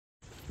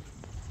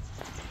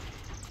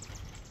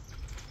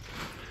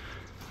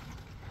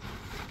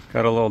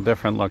Got a little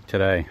different look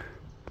today.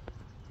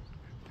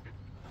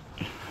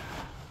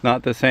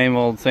 Not the same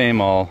old,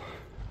 same old.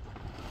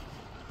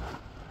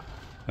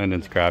 And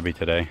it's crabby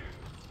today.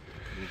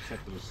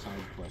 Except it was side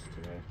quest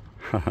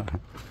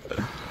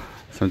today.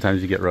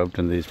 Sometimes you get roped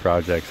into these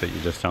projects that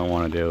you just don't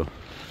want to do.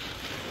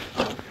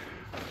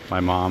 My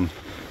mom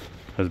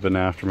has been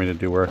after me to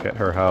do work at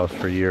her house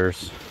for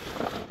years.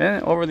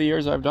 And over the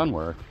years I've done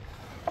work.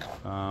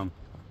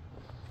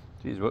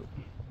 Geez,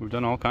 we've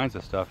done all kinds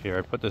of stuff here.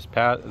 I put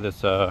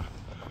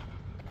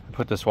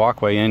this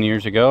walkway in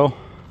years ago.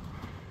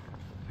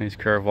 Nice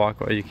curved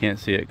walkway. You can't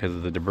see it because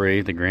of the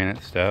debris, the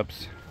granite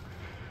steps.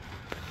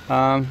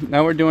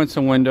 Now we're doing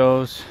some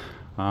windows.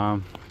 I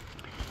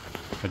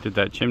did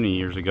that chimney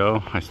years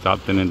ago. I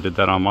stopped in and did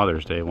that on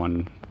Mother's Day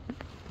one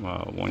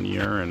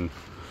year, and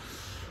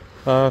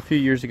a few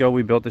years ago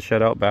we built the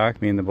shed out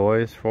back, me and the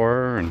boys, for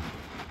her, and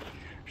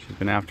she's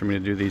been after me to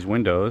do these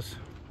windows.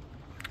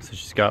 So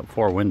she's got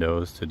 4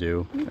 windows to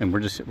do, and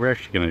we're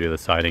actually going to do the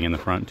siding in the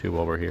front too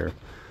while we're here.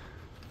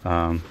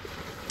 So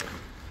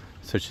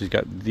she's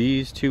got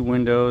these 2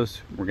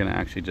 windows. We're going to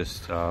actually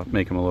just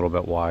make them a little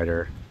bit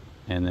wider,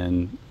 and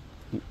then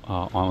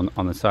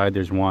on the side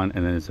there's one,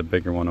 and then it's a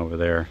bigger one over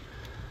there.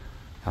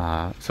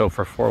 So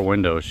for 4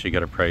 windows, she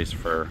got a price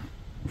from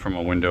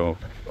a window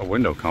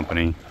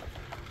company.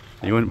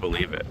 You wouldn't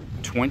believe it,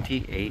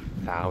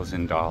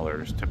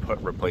 $28,000 to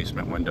put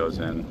replacement windows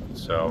in.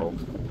 So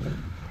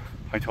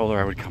I told her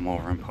I would come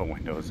over and put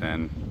windows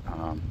in.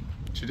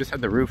 She just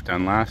had the roof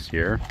done last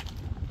year,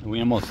 and we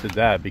almost did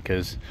that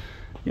because,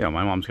 you know,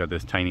 my mom's got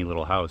this tiny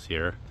little house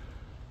here,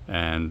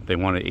 and they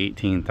wanted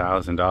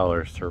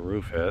 $18,000 to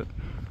roof it,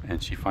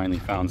 and she finally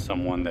found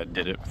someone that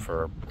did it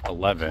for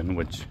 $11,000,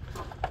 which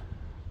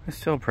is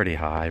still pretty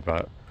high,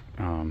 but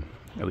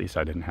at least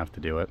I didn't have to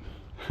do it.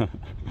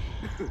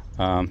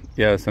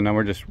 Yeah, so now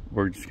we're just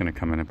gonna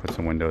come in and put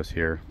some windows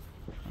here.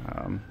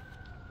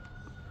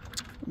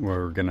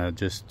 We're gonna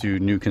just do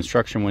new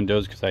construction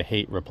windows because I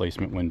hate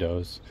replacement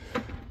windows.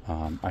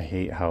 I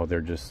hate how they're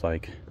just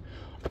like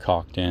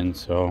caulked in,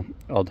 so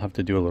I'll have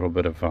to do a little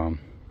bit of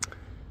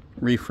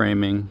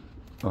reframing.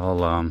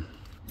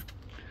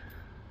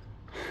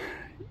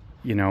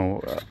 You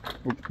know,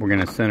 we're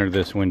gonna center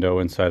this window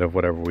inside of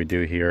whatever we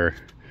do here.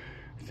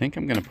 I think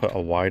I'm gonna put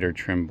a wider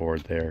trim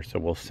board there, so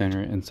we'll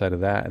center it inside of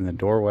that in the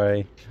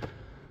doorway.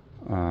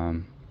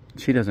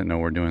 She doesn't know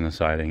we're doing the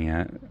siding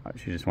yet.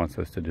 She just wants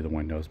us to do the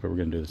windows, but we're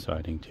gonna do the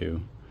siding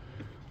too.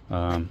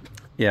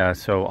 Yeah,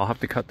 so I'll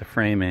have to cut the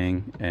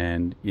framing,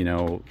 and, you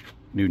know,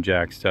 new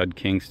jack stud,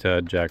 king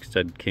stud, jack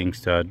stud, king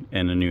stud,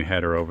 and a new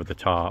header over the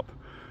top.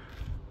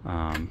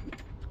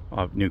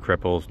 New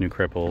cripples,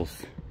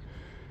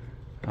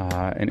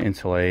 and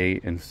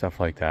insulate and stuff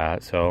like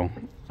that. So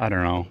I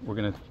don't know. We're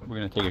gonna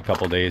take a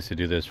couple days to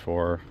do this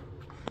for her,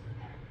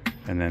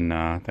 and then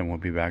we'll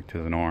be back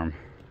to the norm.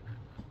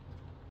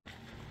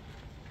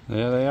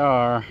 There they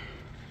are.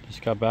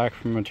 Just got back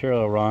from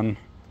material run.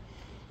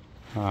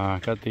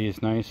 Got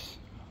these nice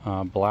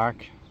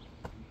black.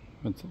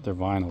 They're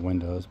vinyl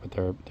windows, but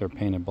they're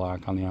painted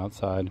black on the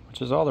outside,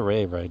 which is all the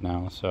rave right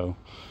now. So I'm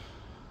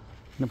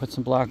gonna put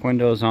some black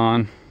windows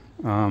on.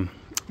 I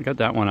got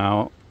that one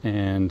out,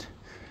 and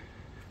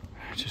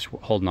just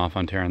holding off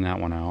on tearing that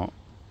one out.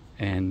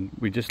 And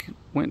we just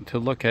went to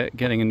look at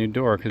getting a new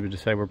door because we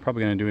decided we're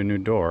probably going to do a new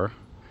door.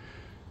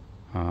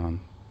 But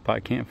I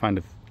can't find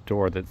a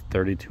door that's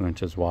 32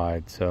 inches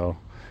wide, so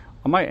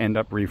I might end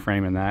up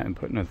reframing that and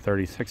putting a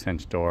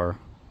 36-inch door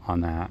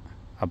on that,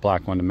 a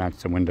black one to match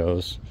the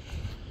windows.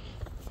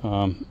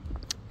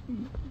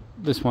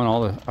 This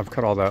one, I've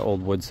cut all that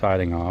old wood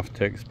siding off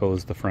to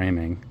expose the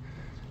framing,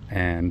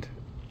 and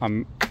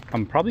I'm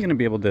probably going to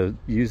be able to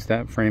use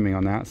that framing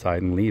on that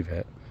side and leave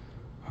it,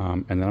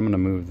 and then I'm going to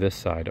move this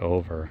side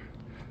over.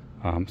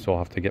 So I'll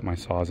have to get my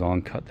Sawzall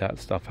and cut that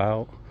stuff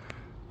out,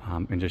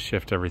 and just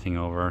shift everything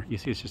over. You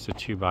see, it's just a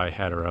 2x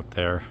header up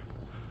there,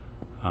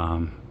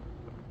 and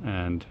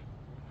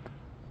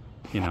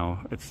you know,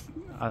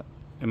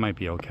 it might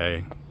be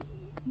okay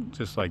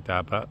just like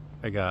that, but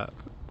I got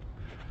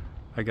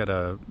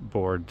a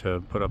board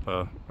to put up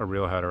a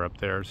real header up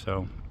there,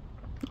 so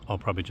I'll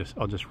just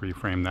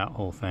reframe that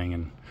whole thing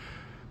and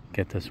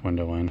get this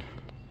window in.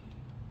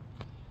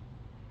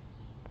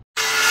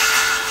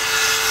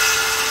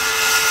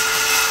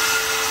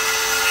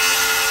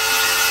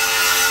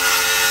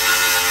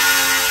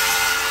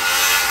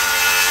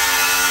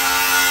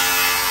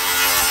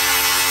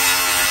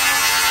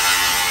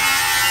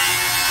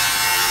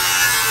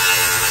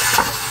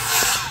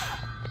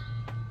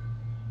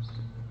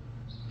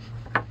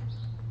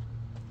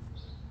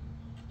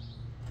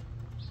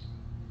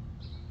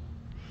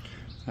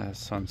 The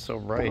sun's so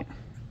bright.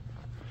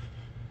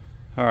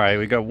 All right,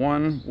 we got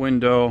one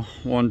window,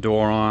 one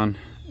door on,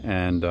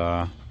 and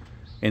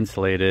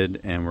insulated,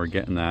 and we're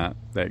getting that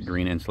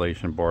green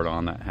insulation board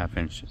on, that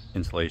 1/2-inch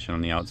insulation on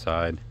the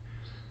outside.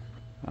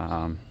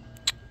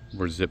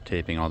 We're zip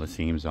taping all the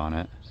seams on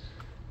it.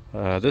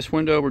 This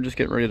window we're just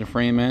getting ready to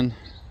frame in.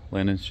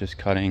 Lynn's just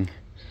cutting.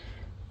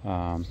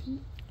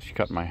 She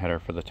cut my header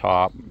for the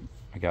top,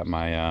 I got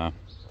my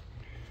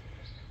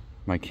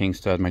my king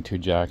stud, my 2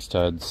 jack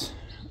studs.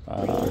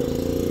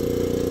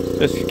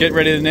 Just get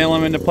ready to nail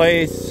them into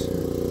place,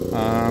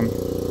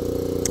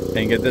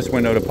 and get this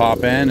window to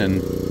pop in.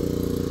 And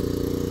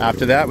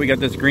after that, we got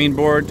this green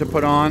board to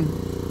put on.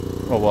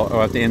 Well,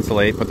 we'll have to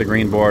insulate, put the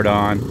green board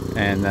on,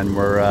 and then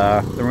we're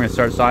gonna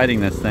start siding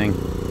this thing.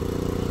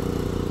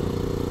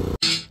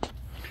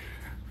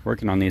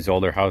 Working on these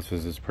older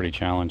houses is pretty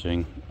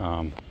challenging.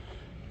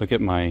 Look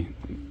at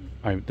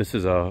this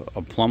is a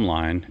plumb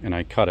line, and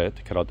I cut it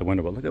to cut out the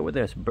window. But look at what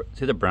this.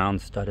 See the brown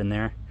stud in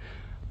there?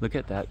 Look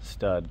at that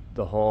stud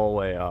the whole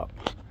way up.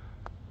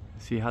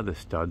 See how the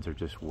studs are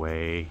just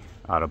way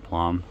out of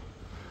plumb?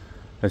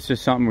 It's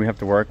just something we have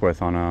to work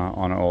with on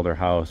an older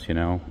house, you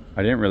know.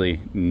 I didn't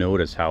really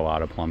notice how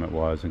out of plumb it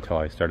was until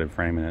I started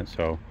framing it.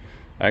 So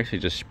I actually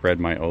just spread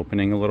my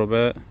opening a little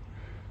bit.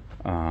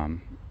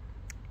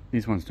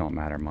 These ones don't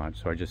matter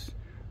much, so I just,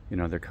 you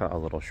know, they're cut a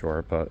little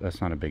short, but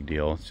that's not a big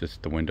deal. It's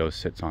just the window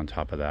sits on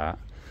top of that.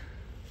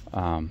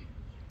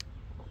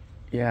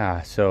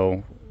 Yeah,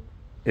 so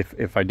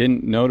if I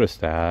didn't notice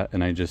that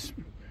and I just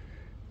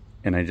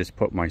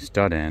put my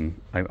stud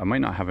in, I might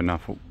not have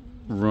enough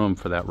room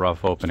for that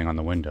rough opening on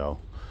the window.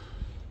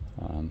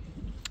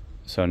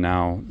 So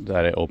now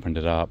that I opened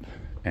it up,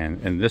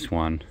 and this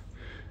one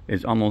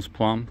is almost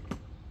plumb,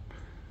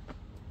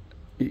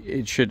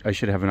 I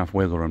should have enough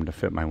wiggle room to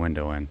fit my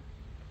window in.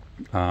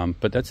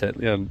 But that's it.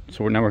 Yeah.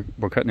 So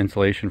we're cutting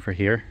insulation for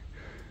here,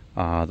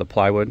 the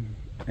plywood,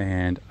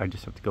 and I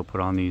just have to go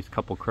put on these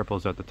couple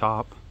cripples at the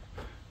top.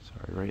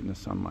 Sorry, right in the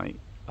sunlight.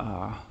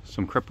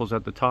 Some cripples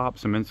at the top,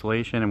 some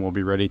insulation, and we'll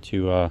be ready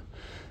to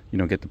you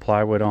know, get the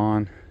plywood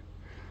on,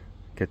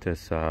 get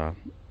this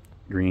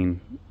green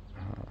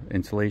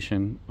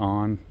insulation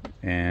on,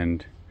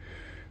 and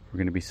we're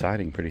going to be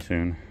siding pretty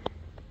soon.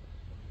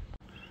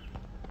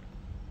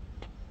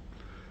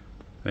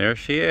 There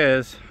she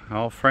is,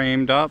 all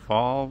framed up,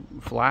 all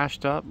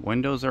flashed up,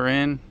 windows are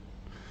in,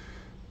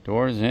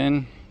 doors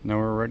in. Now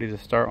we're ready to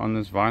start on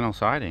this vinyl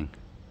siding.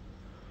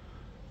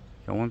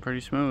 Going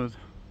pretty smooth.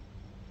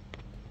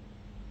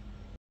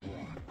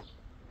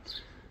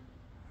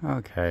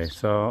 Okay,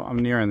 so I'm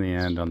nearing the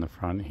end on the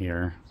front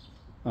here.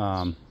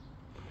 You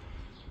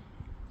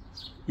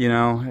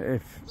know,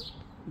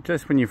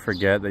 just when you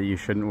forget that you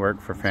shouldn't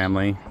work for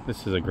family,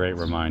 this is a great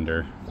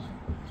reminder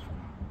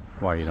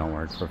why you don't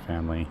work for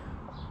family.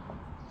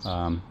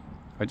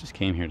 I just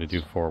came here to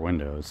do 4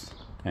 windows,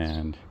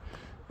 and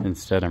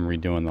instead I'm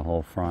redoing the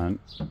whole front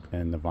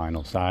and the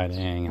vinyl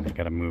siding, and I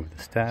got to move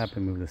the step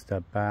and move the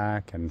step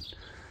back, and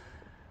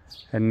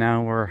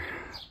now we're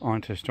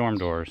onto storm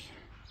doors.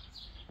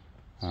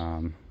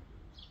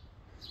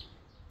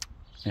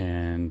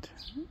 And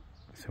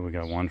so we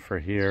got one for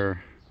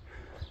here,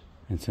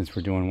 and since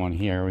we're doing one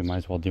here, we might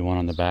as well do one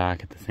on the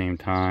back at the same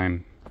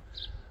time.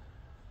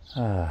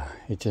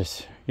 It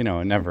just, you know,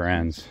 it never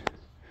ends.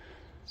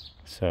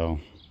 So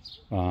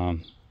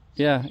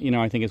yeah, you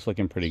know, I think it's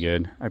looking pretty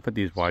good. I put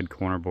these wide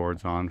corner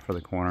boards on for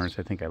the corners.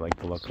 I think I like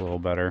the look a little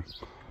better.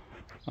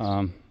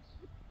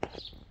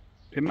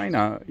 It might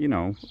not, you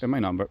know, it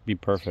might not be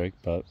perfect,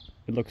 but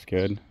it looks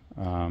good.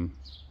 I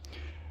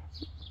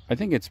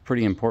think it's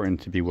pretty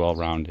important to be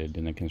well-rounded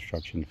in the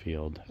construction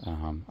field.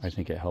 I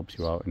think it helps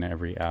you out in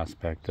every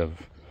aspect of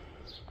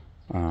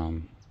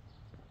you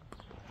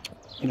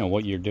know,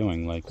 what you're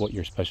doing, like what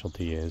your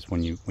specialty is.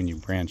 When you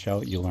branch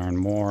out, you learn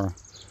more.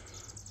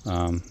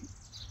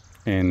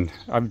 And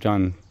I've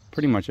done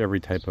pretty much every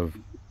type of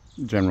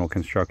general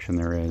construction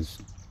there is.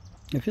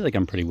 I feel like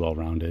I'm pretty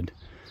well-rounded.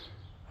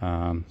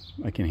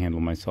 I can handle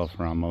myself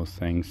around most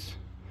things.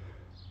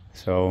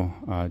 So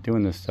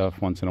doing this stuff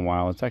once in a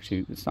while,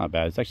 it's not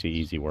bad. It's actually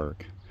easy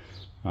work.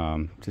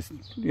 Just,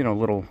 you know,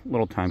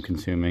 little time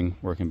consuming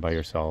working by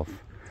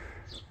yourself.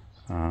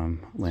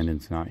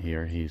 Landon's not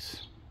here.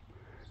 He's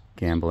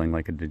gambling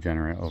like a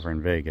degenerate over in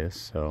Vegas,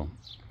 so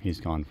he's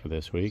gone for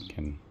this week,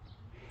 and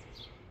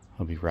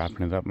I'll be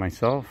wrapping it up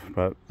myself.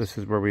 But this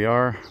is where we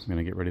are. I'm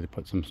gonna get ready to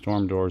put some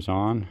storm doors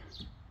on,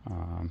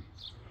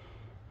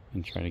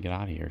 and try to get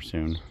out of here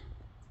soon.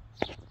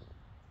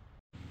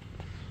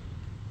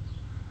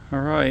 All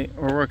right,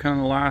 we're working on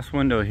the last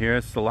window here.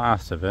 It's the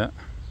last of it.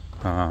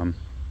 Well,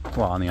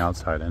 on the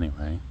outside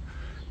anyway.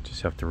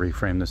 Just have to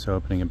reframe this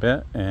opening a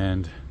bit,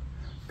 and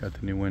got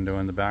the new window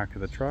in the back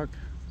of the truck.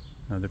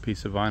 Another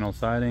piece of vinyl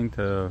siding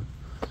to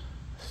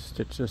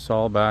stitch this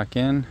all back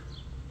in.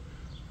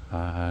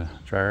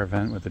 Dryer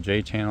vent with a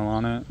J channel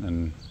on it,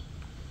 and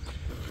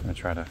I'm gonna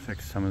try to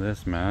fix some of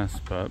this mess,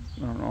 but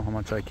I don't know how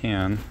much I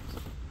can.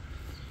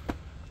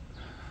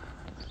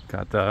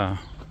 Got the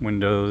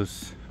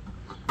windows,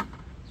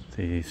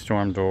 the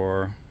storm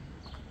door.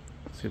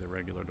 See the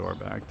regular door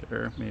back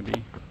there,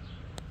 maybe.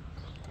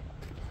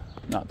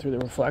 Not through the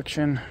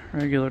reflection,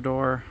 regular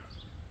door.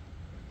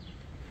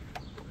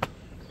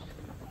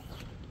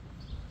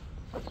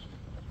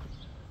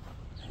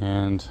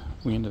 And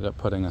we ended up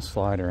putting a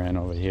slider in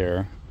over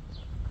here.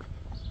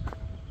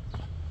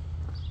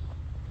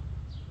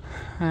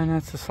 And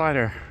that's the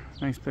slider.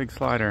 Nice big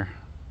slider.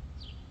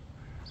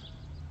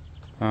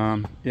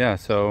 Yeah,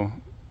 so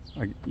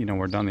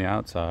we're done the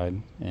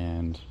outside,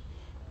 and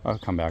I'll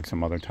come back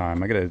some other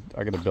time. I gotta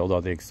build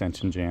all the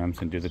extension jambs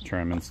and do the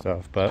trim and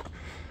stuff, but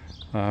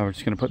we're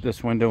just gonna put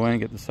this window in,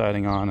 get the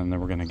siding on, and then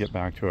we're gonna get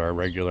back to our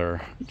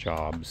regular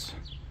jobs.